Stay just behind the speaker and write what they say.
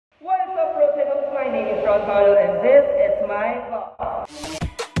Paolo, and this is my vlog.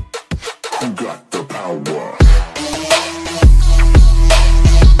 Who got the power?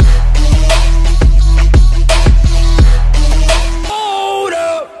 Hold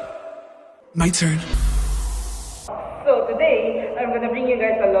up! My turn. So today, I'm gonna bring you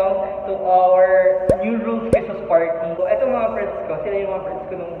guys along to our New Rules Christmas party. So ito mga friends ko, sila yung mga friends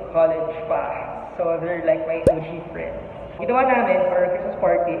ko nung college pa. So they're like my OG friends. Ginawa namin for our Christmas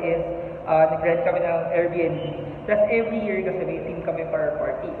party is nag-rent kami ng Airbnb. Plus every year kasi may theme kami for our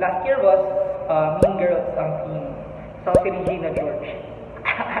party. Last year was Mean Girls ang theme. So si Regina George.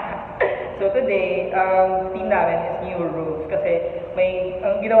 So today, theme namin is New Rules. Kasi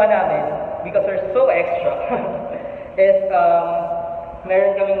ang ginawa namin, because we're so extra, is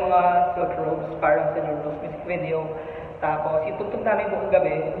meron kaming mga silk robes parang sa New Rules music video. Tapos yung tugtog namin buong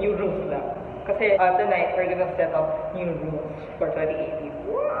gabi, New Rules lang. Kasi tonight, we're gonna set up new rules for 2018.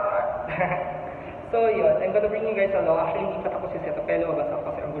 What? So yun, I'm gonna bring you guys along. Actually, hindi pa tapos yung setup, kaya lumabas ako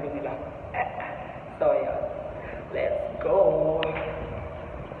kasi ang gulo nila. So yun, let's go!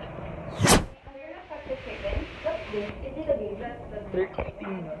 You're not participating. What's this? Is it a game? They're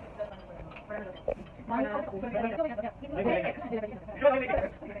eating na.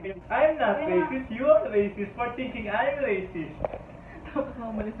 I'm not racist, you are racist for thinking I'm racist. I'm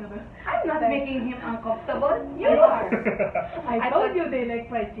not making him uncomfortable. You are. I told you they like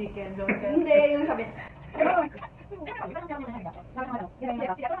fried chicken, don't they? Hindi, yung sabi.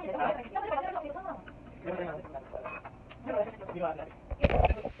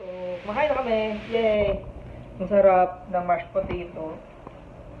 So, makain na kami. Yay! Ang sarap ng mashed potato.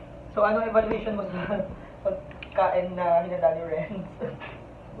 So, anong evaluation mo sa pagkain na hinadali Renz?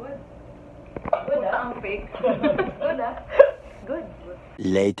 Good. Good ah. Ang fake. Good ah. Good.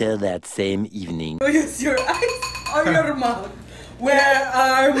 Later that same evening. Use your eyes or your mouth. Where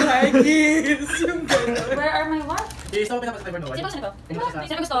are my keys? Yung gano'n. Where are my what? Isa mo pinapasabay mo. Sino gusto?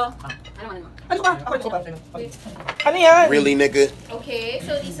 Sino gusto? Ano mo? Ano ka? Ako gusto ba? Ano yan? Really, nigga? Okay,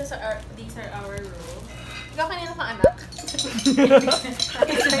 so these are our rules. Ikaw kanina pang anak.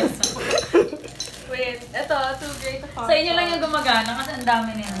 Wait, eto, too great to follow. Sa inyo lang yung gumagana kasi ang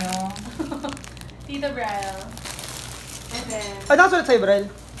dami ninyo. Tita Brel. And then, Ano ang sulit sa'yo, Brel?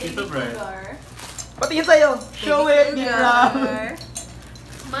 Tito Brel. Patingin sa'yo. Show it, be proud.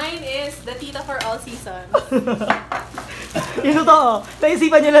 Mine is the Tita for all seasons. Yung totoo,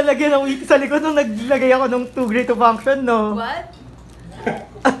 naisipan niyo lang lagyan ng wiki sa likod nung naglagay ako ng too great to function, no? What?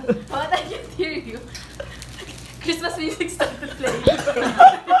 What? I can't hear you. Christmas music started playing.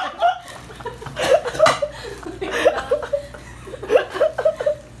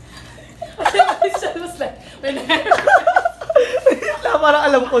 I was like, Parang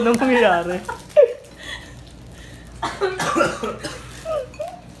alam ko nung nangyayari.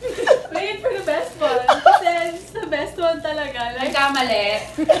 wait for the best one. Kasi it's the best one talaga. Like, Nagkamali.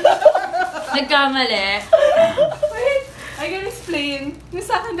 wait, I can explain. Yung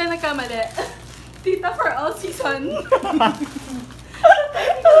sa akin na nagkamali. Tita for all season.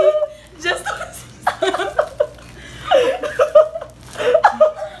 Just all season.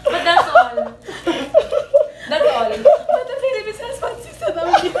 But that's all. That's all. But the Philippines has one season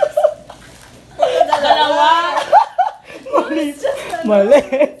only. Dalawa. It's just ano, Mali.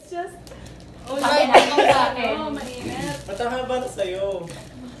 It's just... Oh, Ang sa akin. oh, mainit. Matahaba na sa'yo.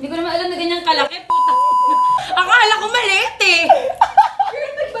 Hindi ko naman alam na ganyang kalaki, puta. Akala ko maliit eh.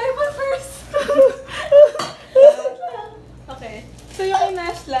 You're nag-Bible first. Okay. So yung kay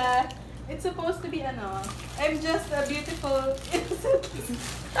Nashla, it's supposed to be ano, I'm just a beautiful, innocent...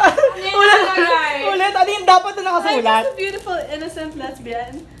 Ulit, ano yung dapat na I'm nakasulat? just a beautiful, innocent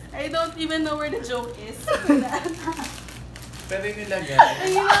lesbian. I don't even know where the joke is. Pwede nilagay.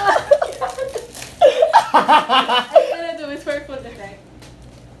 Ayun na. I'm gonna do it for full effect.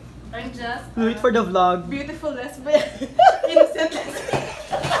 I'm just Do it for the vlog. beautiful lesbian. Innocent lesbian.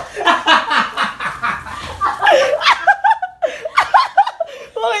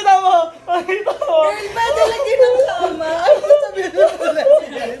 Pakita mo! Pakita mo! Girl, pwede lagyan ng tama. Ano sabihin mo pala?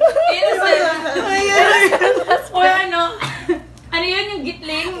 Or ano? Ano yun yung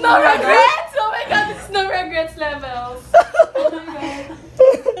gitling? No regrets! Oh my god, this is no regrets levels. Oh my god.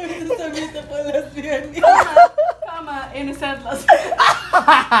 Sabihin na pala lesbian. Kama, innocent lesbian.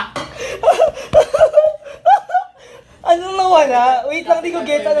 Anong nawala? Wait lang, di ko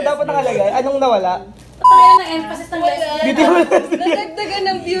get. Ano dapat nakalagay? Anong nawala? Patangin na ng emphasis ng lesbian. Beautiful lesbian. Nadagdagan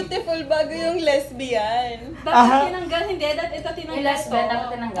ng beautiful bago yung lesbian. Dapat tinanggal, hindi. Ito tinanggal. Yung lesbian, dapat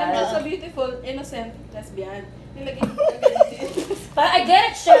tinanggal. I'm just a beautiful, innocent lesbian. Nilagay ko. I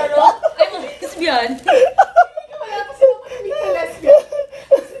get it, Cheryl. I'm a lesbian. Wala pa sila lesbian.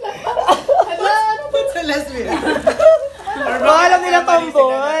 Sila pa. Hala, ano ba?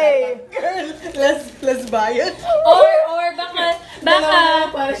 bias. Or baka,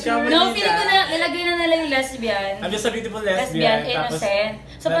 Ikaw, no, Manila. feeling ko na nilagay na nila yung lesbian. I'm just a beautiful Lesbian, lesbian. Tapos, innocent.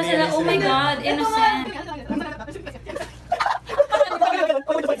 So pa sila, oh my God, innocent.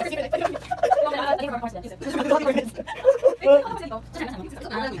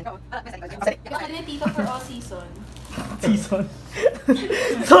 Tito for all season. Season.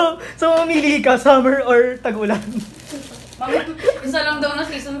 So mamili ka, summer or tag-ulan? Isa lang daw na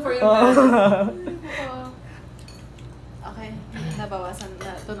season for you. Okay, nabawasan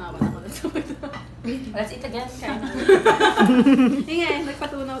na. Tunawan ako na. Let's eat again. Ingay,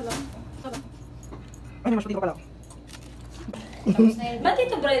 nagpatunaw lang. Ano, mas ko pala. Ba't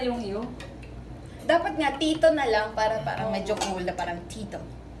ito Brel yung iyo? Dapat nga, tito na lang para parang medyo cool na parang tito.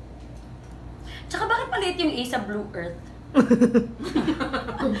 Tsaka bakit maliit yung A sa Blue Earth?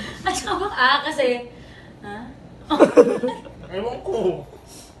 At saka kasi... Ha? ewan ko.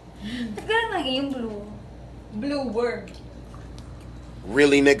 Ba't ganun lagi yung blue? Blue word.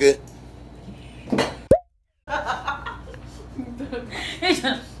 Really, nigga?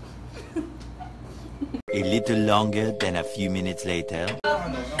 A little longer than a few minutes later.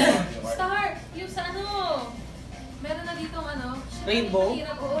 Start! Yung sa ano? Meron na ditong ano? Rainbow?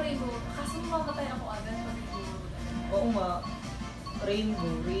 Hirap, oo, rainbow. Kasi mamatay ako agad pag Oo nga.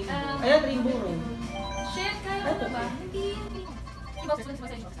 Rainbow. Um, Ayan, rainbow room. Shit, kaya mo ba? Hindi.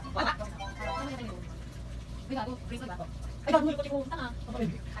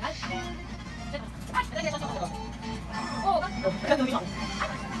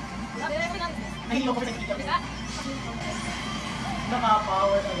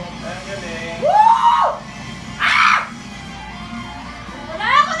 Naka-power agad. Ang galing.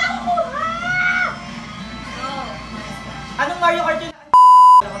 Anong Mario Kart yun?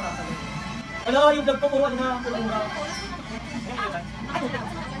 Wala yung vlog ko, puro ano na. Puro na.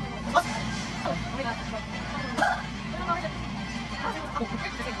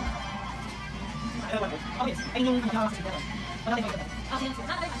 Ay, yung nakakasigaw. Wala tayong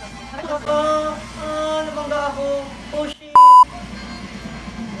nabangga ako. Oh, shit.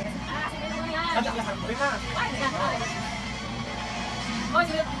 Wait na.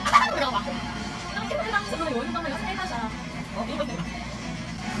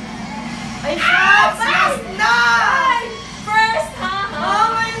 Ay, fast nine! First, ha? Oh,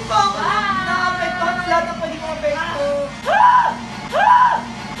 ngayon po ako na-apektuhan ng lahat ng pwede kong apekto.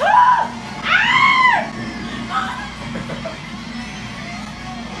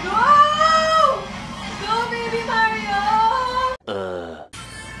 Go! Go, baby Mario!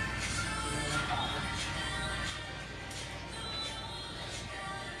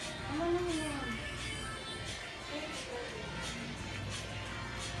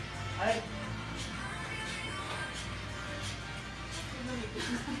 Ay.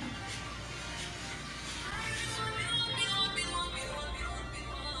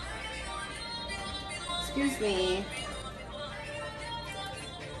 Excuse me.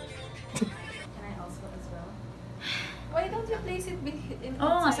 Can I also as well? Why don't you place it in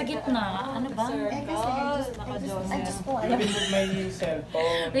Oo nga, sa gitna. Ano ba? I just want. Remove my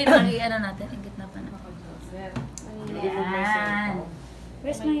cellphone. Wait, ano natin? Ang gitna pa na. Remove my Yan.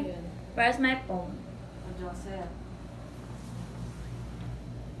 cellphone. Where's my phone? Joseph.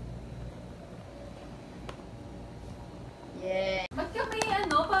 Yeah. Ba't ka may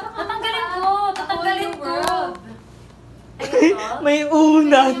ano? Parang Tatanggalin ko! Tatanggalin ko! May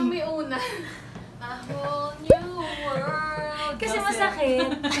unan. Yung may una. A whole new world. Kasi Joseph. masakit.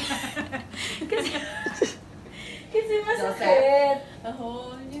 Kasi masakit. A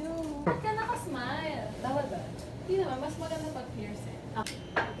whole new... Ba't ka nakasmile? Dapat ba? Hindi naman. Mas maganda pag piercing.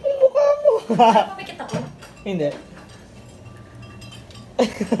 Papikit ako. Hindi.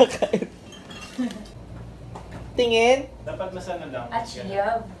 Tingin. Dapat mas ano lang.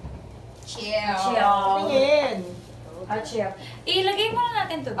 Achiyab. Chill. Achiyab. Tingin. Achiyab. Ilagay mo na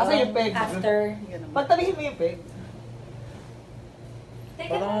natin to. Asa yung peg? After. Pagtabihin mo yung peg.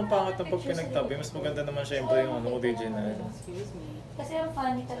 Parang ang pangit ng pag pinagtabi. Mas maganda naman syempre yung ano, original. Kasi ang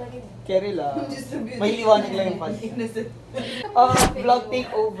funny talaga yun. Carry lang. May liwanag lang yung pan. Vlog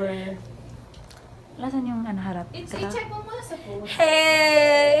takeover. Lasan yung ano harap? I-check mo muna sa phone.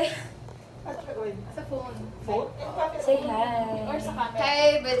 Hey! Sa phone. Phone? Say hi. Or sa camera.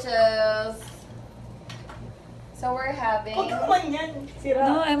 Hey, bitches. So we're having. Huwag ka kumain yan. Sira.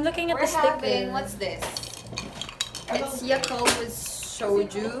 No, I'm looking at We're the sticker. having. What's this? It's Yakult with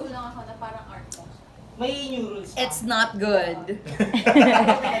shoju. Kulang ako na parang art mo. May new rules pa. It's not good.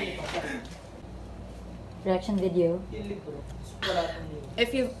 Reaction video. Yung libro. Wala akong libro.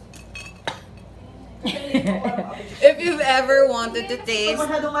 If you. If you've ever wanted to taste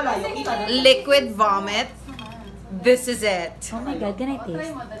liquid vomit, this is it. Oh my God, can I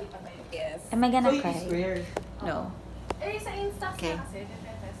taste? Yes. Am I gonna cry? No. Eh, sa Instax Okay. na kasi,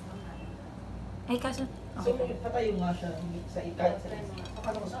 test lang natin. Ay, kaso... So, patayo nga siya sa kahit sa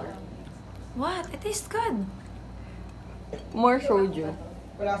paano ko swear? What? It tastes good. More soju.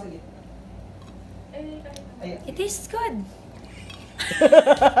 Wala sige. It tastes good.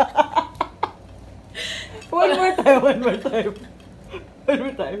 One more time. One more time.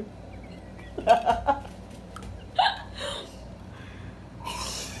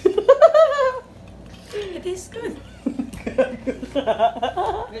 It tastes good.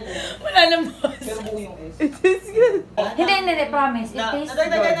 Wala lang boss. Pero buo yung S. It is good. Hindi, promise. It tastes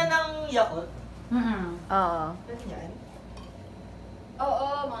Nadagdagan good. na ng Yakult. Oo. Ganyan. Oo,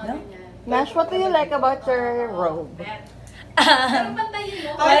 mga ganyan. Nash, what do you like about your robe? Pero pantayin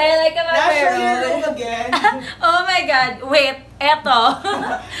mo. What I like about my Nash, your robe. robe again. Oh my God. Wait, eto.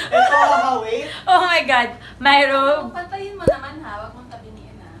 Ito, wait. Oh my God. My robe. Pantayin mo naman ha, huwag mong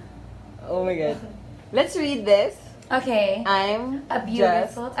tabiniin ha. Oh my god. Let's read this. Okay. I'm I'm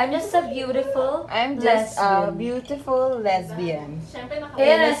just a beautiful a beautiful lesbian. Siyempre,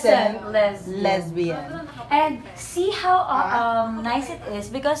 innocent Lesbian. And see how nice it is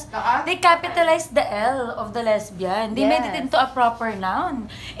because they capitalized the L of the lesbian. They made it Yes. into a proper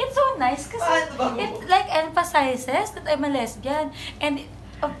noun. It's so nice because it like emphasizes that I'm a lesbian. And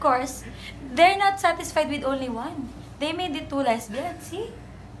of course, they're not satisfied with only one. They made it two lesbians. See?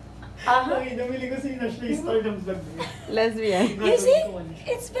 Ay, namili ko si Nash na stardom vlog. Lesbian. You see?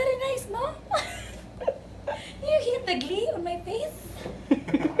 It's very nice, no? You hear the glee on my face?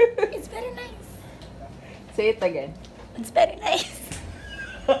 It's very nice. Say it again. It's very nice.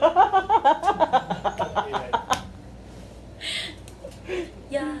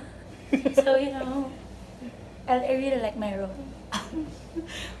 Yeah. So, you know, I really like my role.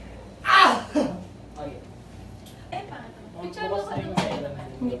 Picture mo sa naman.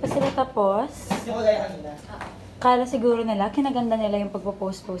 Hindi pa sila tapos. Yung kagaya kanina. Kala siguro nila, kinaganda nila yung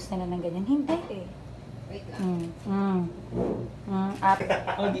pagpo-post-post nila ng ganyan. Hindi eh. Wait lang. Up.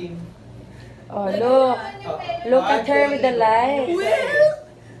 Ang game. Oh, look. Look at her with the light.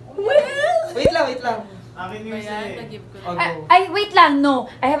 Wait lang. Akin yung isa eh. Nag-give ko. Ay, wait lang. No.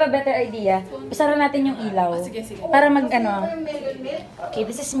 I have a better idea. Isara natin yung ilaw. Sige. Para mag-ano. Okay,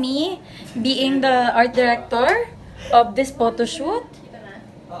 this is me being the art director of this photo shoot.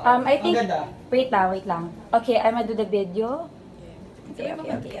 I think... Ang ganda. Wait lang. Okay, I'm gonna do the video. Okay.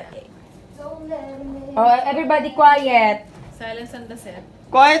 Oh, everybody quiet. Silence on the set.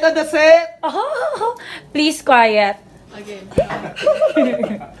 Quiet on the set! Oh, please quiet. Again.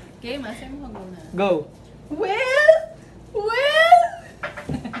 Okay, masaya mo muna. Go.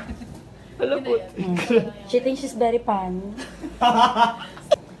 Hello po. She thinks she's very funny.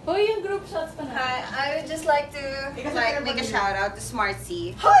 Oh, yung group shots pa na. I would just like to make a shout out to Smart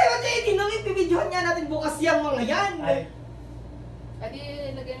C. Hoy, Ate, tinong ipibidyohan niya natin bukas yung mga yan. Ay.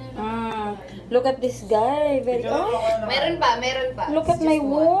 Adi, lagyan na. Look at this guy. Very Meron pa. Look at my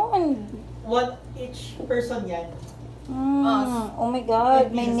wound. One each person yan. Oh my God,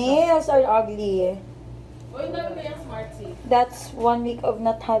 my nails are ugly. Uy, dami ba yung smart seat? That's 1 week of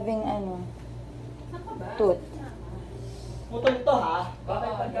not having Saan ka ba? tooth. Putol ito ha.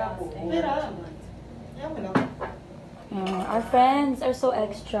 Bakit pagkapo? Pera. Yan mo lang. Our friends are so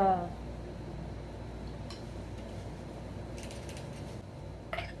extra.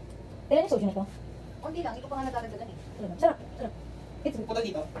 Ilan yung soju na to? Kunti lang, ito pa nga nagdadagdagan eh. Sarap. Putol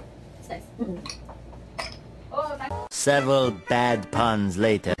dito. It's nice. Several bad puns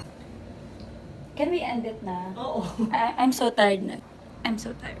later. Can we end it na? Oo. I'm so tired na. I'm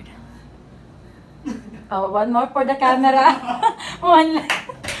so tired. Oh, one more for the camera. one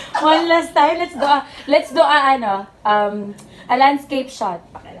last time. Let's do a landscape shot.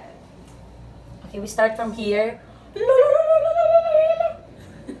 Okay, we start from here.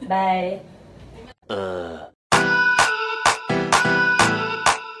 Bye.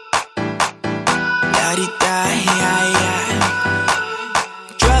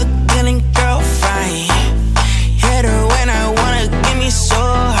 Drug dealing girl fine. Hit her when I wanna give me so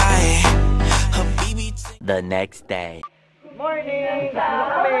high. Her BB The next day. Morning!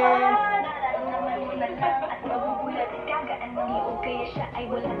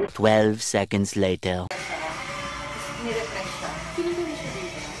 12 seconds later. Nirefresh siya.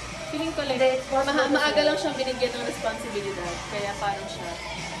 Feeling ko like, maaga lang siyang binigyan ng responsibilidad. Kaya parang siya,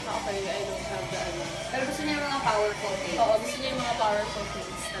 okay, I don't have the ano. Pero gusto niya yung mga powerful things. Oo, gusto niya yung mga powerful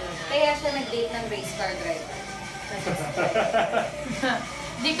things talaga. Kaya siya nag-date ng race car driver.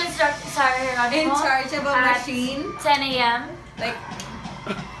 deconstruct Sarah Geronimo In charge of a at machine. 10 a.m. Like,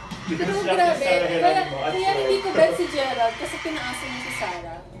 Pero grabe, kaya hindi ko bet si Gerald kasi pinaasa niya si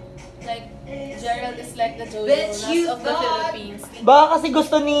Sarah. Like, Gerald is like the Bitch, you Jonas of the thought- Philippines. Baka kasi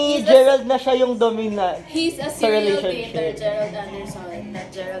gusto ni Gerald na siya yung dominant. He's a sa serial relationship. dater, Gerald Anderson. Not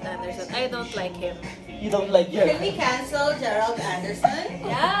Gerald Anderson. I don't like him. You don't like can Gerald. we cancel Gerald Anderson?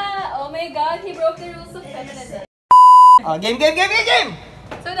 Yeah! Oh my god, he broke the rules of feminism. Game!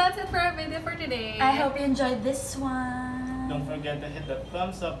 So that's it for our video for today. I hope you enjoyed this one. Don't forget to hit the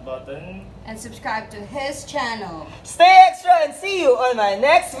thumbs up button. And subscribe to his channel. Stay extra and see you on my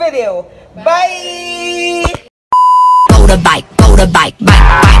next video. Bye! Motorbike, motorbike.